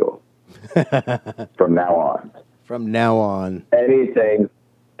High School from now on. From now on. Anything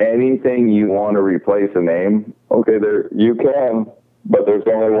you want to replace a name, okay, you can, but there's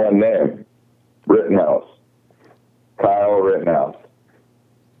only one name. Rittenhouse. Kyle Rittenhouse.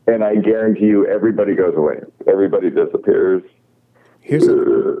 And I guarantee you everybody goes away. Everybody disappears.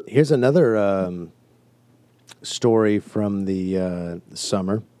 Here's another story from the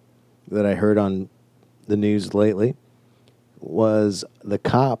summer that I heard on the news lately. Was the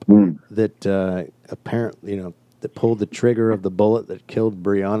cop that apparently, that pulled the trigger of the bullet that killed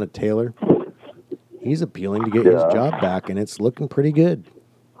Breonna Taylor. He's appealing to get his job back, and it's looking pretty good.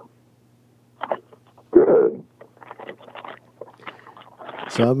 Good.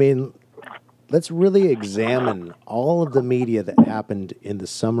 So, I mean, let's really examine all of the media that happened in the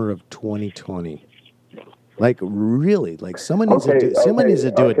summer of 2020. Like, really, like someone needs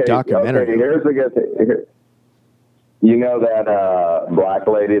to do a documentary. Okay, here's the good thing. You know that black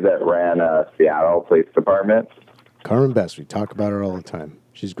lady that ran Seattle Police Department? Carmen Best. We talk about her all the time.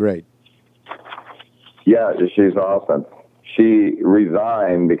 She's great. Yeah, she's awesome. She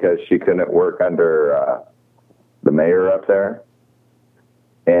resigned because she couldn't work under the mayor up there.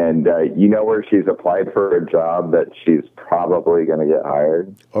 And you know where she's applied for a job that she's probably going to get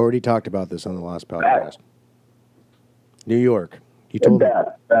hired? Already talked about this on the last podcast. New York. You told me.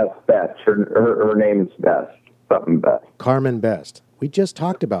 Best. Her name's Best. Something Best. Carmen Best. We just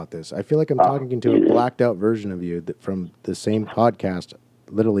talked about this. I feel like I'm talking to a blacked out version of you from the same podcast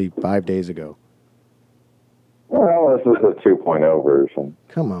literally 5 days ago. Well, this is a 2.0 version.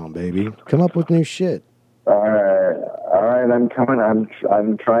 Come on, baby. Come up with new shit. All right. I'm coming. I'm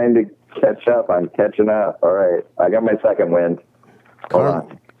trying to catch up. I'm catching up. All right. I got my second wind.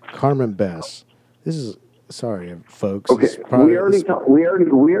 Carmen Best. This is sorry, folks. Okay. We already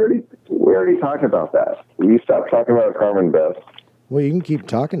talked about that. You stopped talking about Carmen Best. Well, you can keep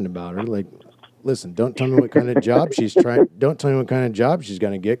talking about her. Like, listen, don't tell me what kind of job she's trying. Don't tell me what kind of job she's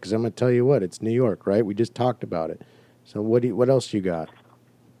going to get, because I'm going to tell you what. It's New York, right? We just talked about it. So what else you got?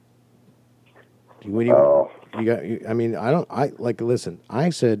 You got? I mean, listen. I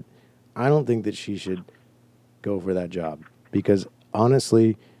said I don't think that she should go for that job because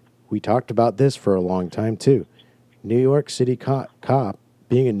honestly, we talked about this for a long time too. New York City cop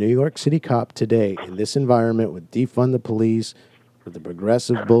being a New York City cop today in this environment with defund the police, with the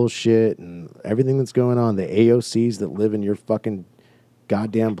progressive bullshit and everything that's going on, the AOCs that live in your fucking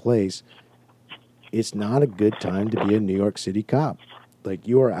goddamn place, it's not a good time to be a New York City cop. Like,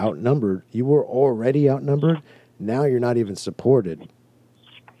 you are outnumbered. You were already outnumbered. Now you're not even supported.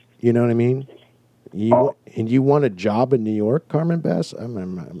 You know what I mean? And you want a job in New York, Carmen Best? I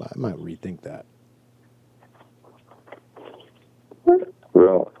might rethink that.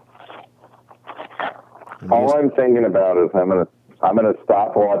 Well, all I'm thinking about is I'm gonna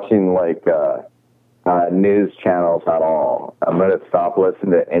stop watching news channels at all. I'm gonna stop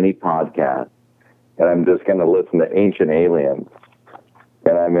listening to any podcast, and I'm just gonna listen to Ancient Aliens.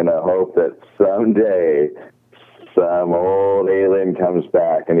 And I'm gonna hope that someday some old alien comes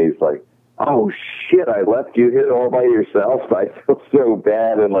back and he's like, "Oh shit, I left you here all by yourself. I feel so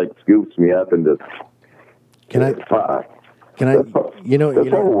bad," and scoops me up and just Can I? the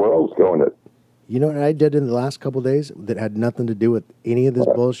whole world's going to. You know what I did in the last couple of days that had nothing to do with any of this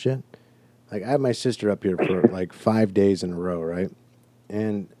bullshit? Like, I had my sister up here for like 5 days in a row, right?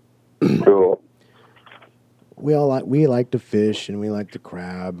 And Cool. we like to fish, and we like to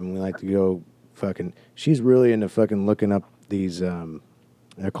crab, and we like to go fucking. She's really into fucking looking up these.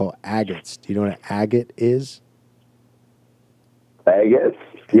 They're called agates. Do you know what an agate is? Agates?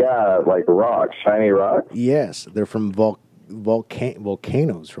 Yeah, like rocks, shiny rocks. Yes, they're from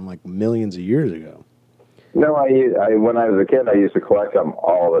volcanoes from like millions of years ago. No, I when I was a kid, I used to collect them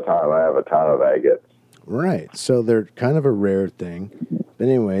all the time. I have a ton of agates. Right. So they're kind of a rare thing. But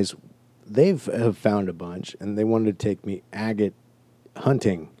anyways, have found a bunch, and they wanted to take me agate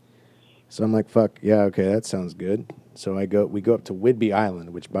hunting. So I'm like, fuck, yeah, okay, that sounds good. So we go up to Whidbey Island,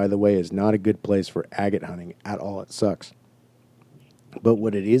 which, by the way, is not a good place for agate hunting at all. It sucks. But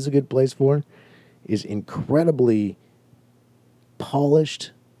what it is a good place for is incredibly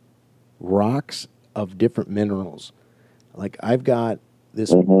polished rocks of different minerals. Like, I've got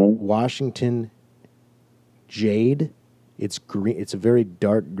this Washington jade. It's green. It's a very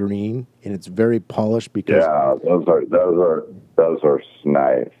dark green, and it's very polished because those are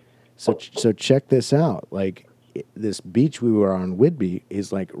nice. So check this out. Like, this beach we were on, Whidbey,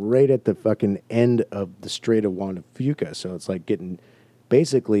 is like right at the fucking end of the Strait of Juan de Fuca. So it's like getting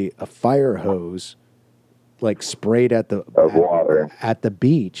basically a fire hose, like sprayed at the water at the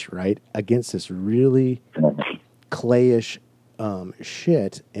beach, right, against this really clayish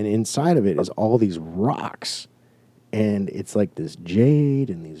shit, and inside of it is all these rocks, and it's like this jade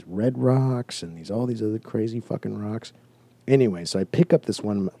and these red rocks and all these other crazy fucking rocks. Anyway, so I pick up this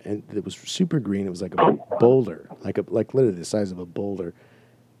one, and it was super green. It was like a boulder, like literally the size of a boulder.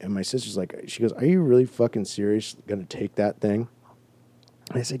 And my sister's like, she goes, "Are you really fucking serious? Gonna take that thing?"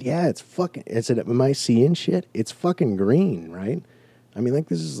 And I said, "Yeah, it's fucking." I said, "Am I seeing shit? It's fucking green, right? I mean, like,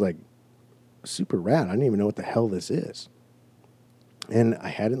 this is like super rad. I don't even know what the hell this is." And I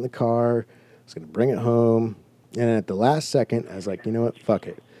had it in the car. I was gonna bring it home, and at the last second, I was like, "You know what? Fuck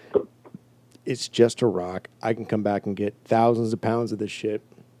it. It's just a rock. I can come back and get thousands of pounds of this shit,"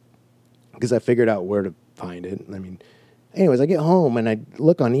 because I figured out where to find it. I mean, anyways, I get home and I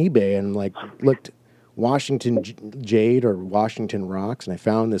look on eBay and like looked Washington jade or Washington rocks, and I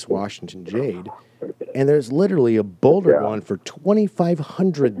found this Washington jade, and there's literally a boulder going for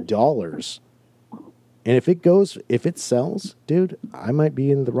 $2,500. And if it sells, dude, I might be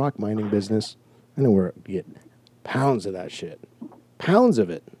in the rock mining business. I know where to get pounds of that shit, pounds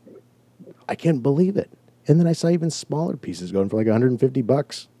of it. I can't believe it. And then I saw even smaller pieces going for like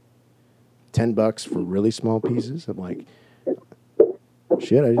 $150, $10 for really small pieces. I'm like,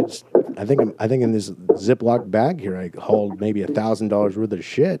 shit. I think in this Ziploc bag here, I hauled maybe $1,000 worth of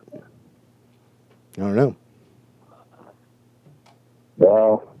shit. I don't know.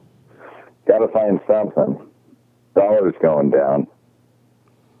 Well, gotta find something. Dollar's going down.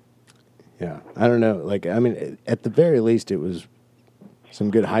 Yeah, I don't know. Like, I mean, at the very least, it was some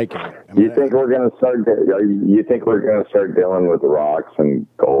good hiking. I mean, You think we're gonna start dealing with rocks and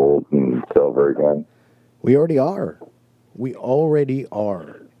gold and silver again? We already are. We already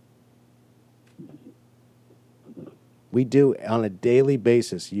are. We do on a daily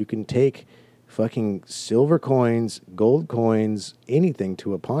basis. You can take fucking silver coins, gold coins, anything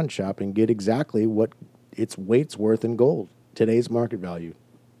to a pawn shop and get exactly what its weight's worth in gold. Today's market value.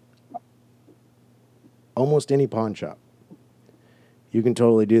 Almost any pawn shop. You can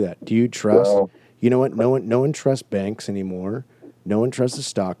totally do that. Do you trust? Well, you know what? No one trusts banks anymore. No one trusts the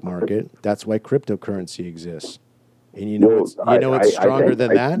stock market. That's why cryptocurrency exists. And you know what's stronger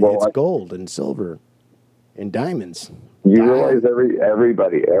than that? It's gold and silver and diamonds. You realize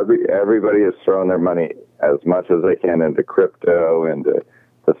everybody is throwing their money as much as they can into crypto, into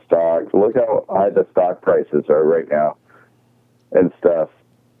the stocks. Look how high the stock prices are right now and stuff.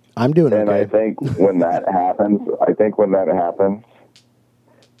 I'm doing okay. And I think when that happens,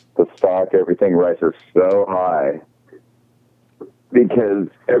 the stock, everything rises so high because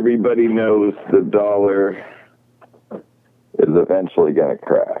everybody knows the dollar is eventually going to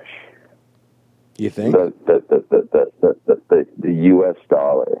crash. You think? The U.S.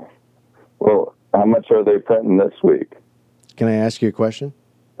 dollar. Well, how much are they printing this week? Can I ask you a question?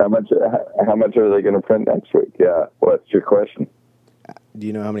 How much are they going to print next week? Yeah. What's your question? Do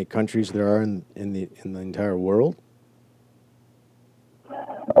you know how many countries there are in the entire world?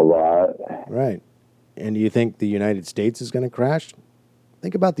 A lot. Right. And do you think the United States is going to crash?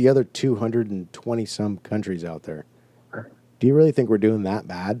 Think about the other 220 some countries out there. Do you really think we're doing that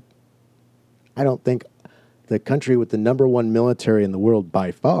bad? I don't think the country with the number one military in the world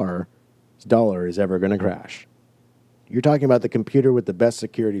by far, its dollar, is ever going to crash. You're talking about the computer with the best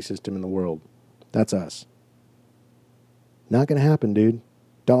security system in the world. That's us. Not going to happen, dude.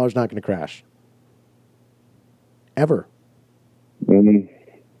 Dollar's not going to crash. Ever. Mm-hmm.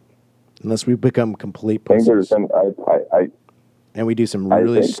 Unless we become complete I think pussies. And we do some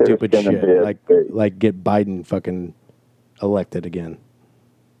really stupid shit, like get Biden fucking elected again.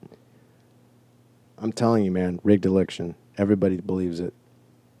 I'm telling you, man, rigged election. Everybody believes it.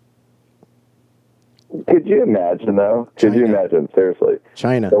 Could you imagine, though? Could you imagine, seriously?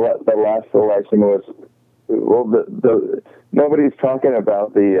 China. The last election was, well, nobody's talking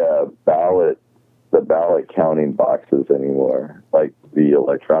about the ballot counting boxes anymore, like the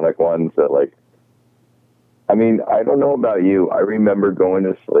electronic ones that, like, I mean, I don't know about you. I remember going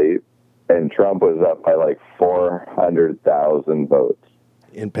to sleep, and Trump was up by like 400,000 votes.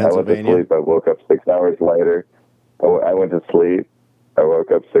 In Pennsylvania? I went to sleep. I woke up 6 hours later. I went to sleep. I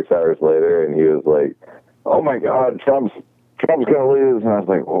woke up 6 hours later, and he was like, "Oh my God, Trump's going to lose." And I was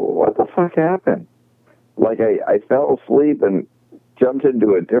like, well, "What the fuck happened?" Like I fell asleep and jumped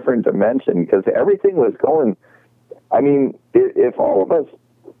into a different dimension because everything was going. I mean, if all of us,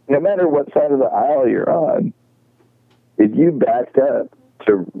 no matter what side of the aisle you're on, if you backed up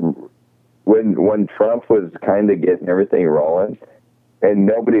to when Trump was kind of getting everything rolling, and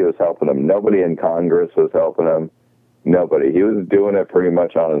nobody was helping him, nobody in Congress was helping him. Nobody. He was doing it pretty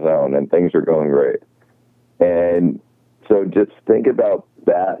much on his own, and things were going great. And so just think about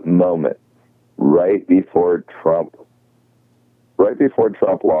that moment right before Trump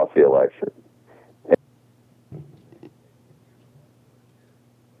lost the election.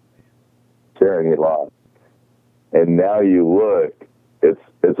 And he lost. And now you look,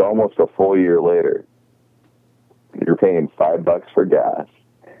 it's almost a full year later. You're paying $5 for gas.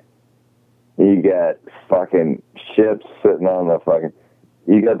 You got fucking ships sitting on the fucking...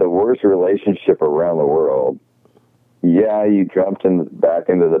 You got the worst relationship around the world. Yeah, you jumped back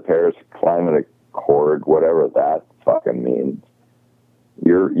into the Paris Climate Accord, whatever that fucking means.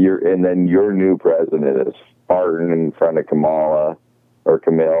 And then your new president is farting in front of Camille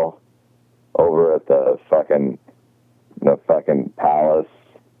over at the fucking palace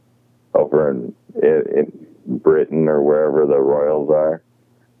over in Britain or wherever the royals are.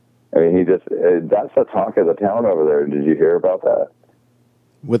 I mean, that's the talk of the town over there. Did you hear about that?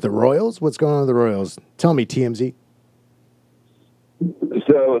 With the Royals? What's going on with the Royals? Tell me, TMZ.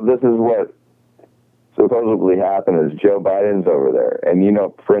 So this is what supposedly happened is Joe Biden's over there. And you know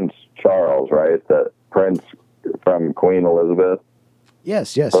Prince Charles, right? The prince from Queen Elizabeth?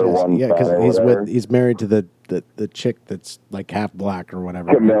 Yes. Yeah, because he's married to the chick that's like half black or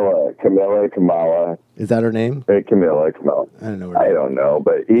whatever. Kamala. Is that her name? Camilla. I don't know. I don't know,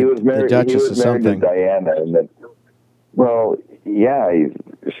 but he was married. The Duchess he was of married something. to Diana, and then, well, yeah,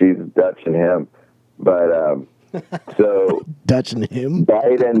 she's Dutch and him, but so Dutch and him.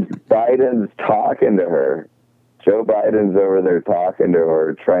 Biden's talking to her. Joe Biden's over there talking to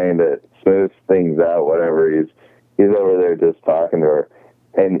her, trying to smooth things out. Whatever he's over there just talking to her,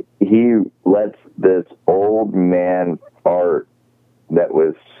 and he lets this old man fart that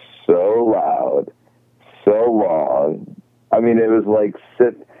was so loud, so long. I mean, it was like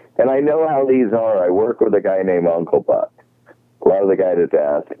and I know how these are. I work with a guy named Uncle Buck. Love the guy to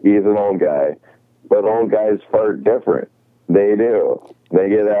death. He's an old guy, but old guys fart different. They do. They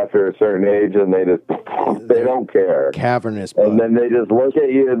get after a certain age and they don't care. Cavernous. And then they just look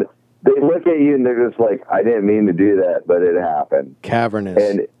at you. They look at you and they're just like, I didn't mean to do that, but it happened. Cavernous.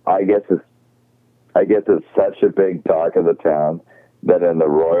 And I guess it's such a big talk of the town that in the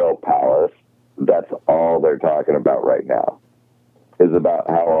royal palace, that's all they're talking about right now, is about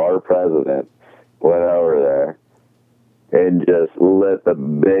how our president went over there and just let the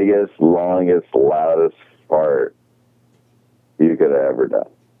biggest, longest, loudest fart you could have ever done.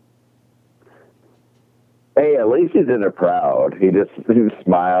 Hey, at least he did it proud. He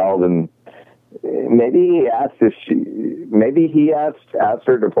smiled, and maybe he asked asked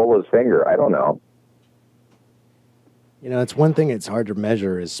her to pull his finger. I don't know. You know, it's one thing it's hard to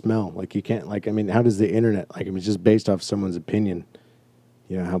measure is smell. Like you can't, like, I mean, how does the internet, like, it was just based off someone's opinion.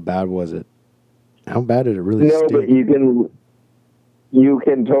 You know, how bad was it? How bad did it really stink? No, but you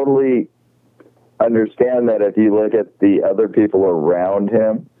can totally understand that if you look at the other people around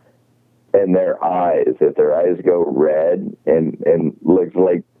him and their eyes, if their eyes go red and looks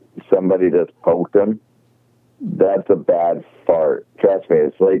like somebody just poked them, that's a bad fart. Trust me,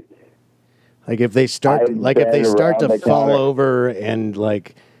 it's like if they start to fall over and,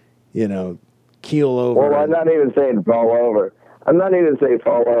 like, you know, keel over. Well, I'm not even saying fall over. I'm not even saying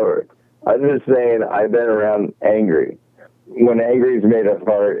fall over. I'm just saying I've been around Angry. When Angry's made a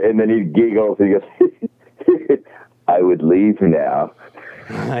fart, and then he giggles, he goes, I would leave now.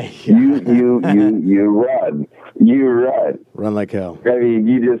 You run. You run. Run like hell. I mean,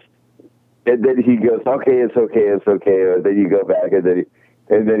 you just, and then he goes, okay, it's okay. And then you go back, and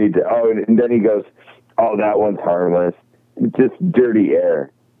then he goes, oh, that one's harmless. Just dirty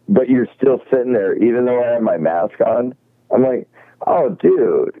air. But you're still sitting there, even though I have my mask on. I'm like, oh,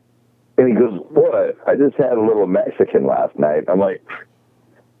 dude. And he goes, what? I just had a little Mexican last night. I'm like,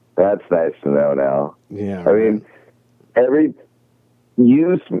 that's nice to know now. Yeah. I mean,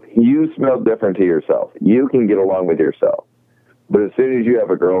 you smell different to yourself. You can get along with yourself. But as soon as you have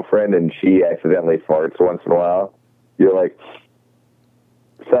a girlfriend and she accidentally farts once in a while, you're like,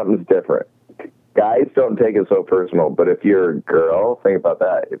 something's different. Guys don't take it so personal, but if you're a girl, think about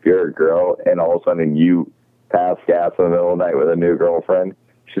that. If you're a girl and all of a sudden you pass gas in the middle of the night with a new girlfriend,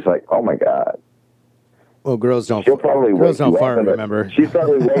 she's like, oh my God. Well, girls don't fart, remember. She'll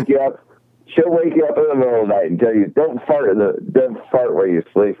probably wake you up. She'll wake you up in the middle of the night and tell you, don't fart while you're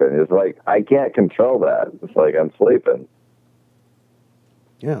sleeping. It's like, I can't control that. It's like, I'm sleeping.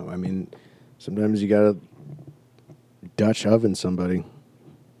 Yeah, I mean, sometimes you gotta Dutch oven somebody.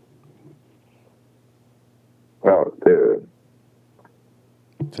 Oh, dude.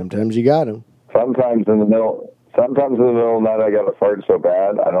 Sometimes you got to. Sometimes in the middle of the night, I got to fart so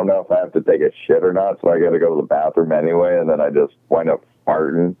bad, I don't know if I have to take a shit or not, so I got to go to the bathroom anyway, and then I just wind up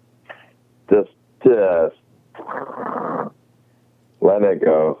farting. Just let it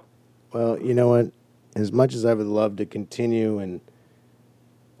go. Well, you know what? As much as I would love to continue and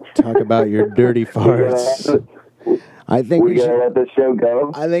talk about your dirty farts, I think we should let the show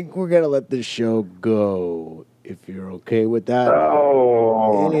go. I think we're gonna let the show go. If you're okay with that.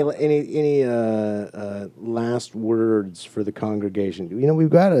 Oh. Any last words for the congregation? You know, we've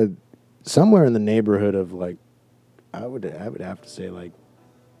got somewhere in the neighborhood of like, I would have to say like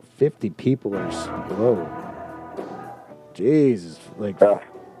 50 people or whoa. Jesus, like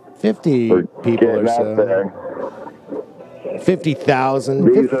 50 people or so.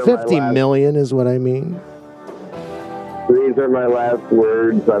 50,000, 50 million is what I mean. These are my last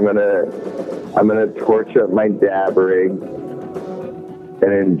words. I'm gonna torch up my dab rig and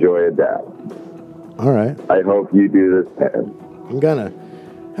enjoy a dab. All right. I hope you do this, man. I'm gonna.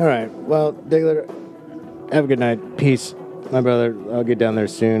 All right. Well, Diggler, have a good night. Peace, my brother. I'll get down there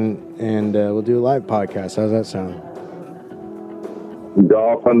soon, and we'll do a live podcast. How's that sound?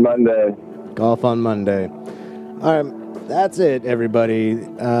 Golf on Monday. Golf on Monday. All right. That's it, everybody.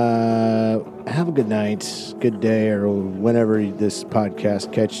 Have a good night, good day, or whenever this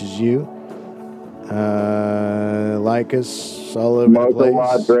podcast catches you. Like us all over the place. Smoke a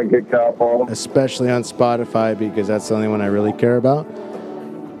lot, drink a couple. Especially on Spotify, because that's the only one I really care about.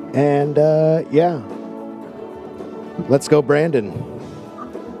 And, yeah. Let's go, Brandon.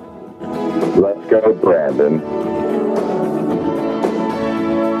 Let's go, Brandon.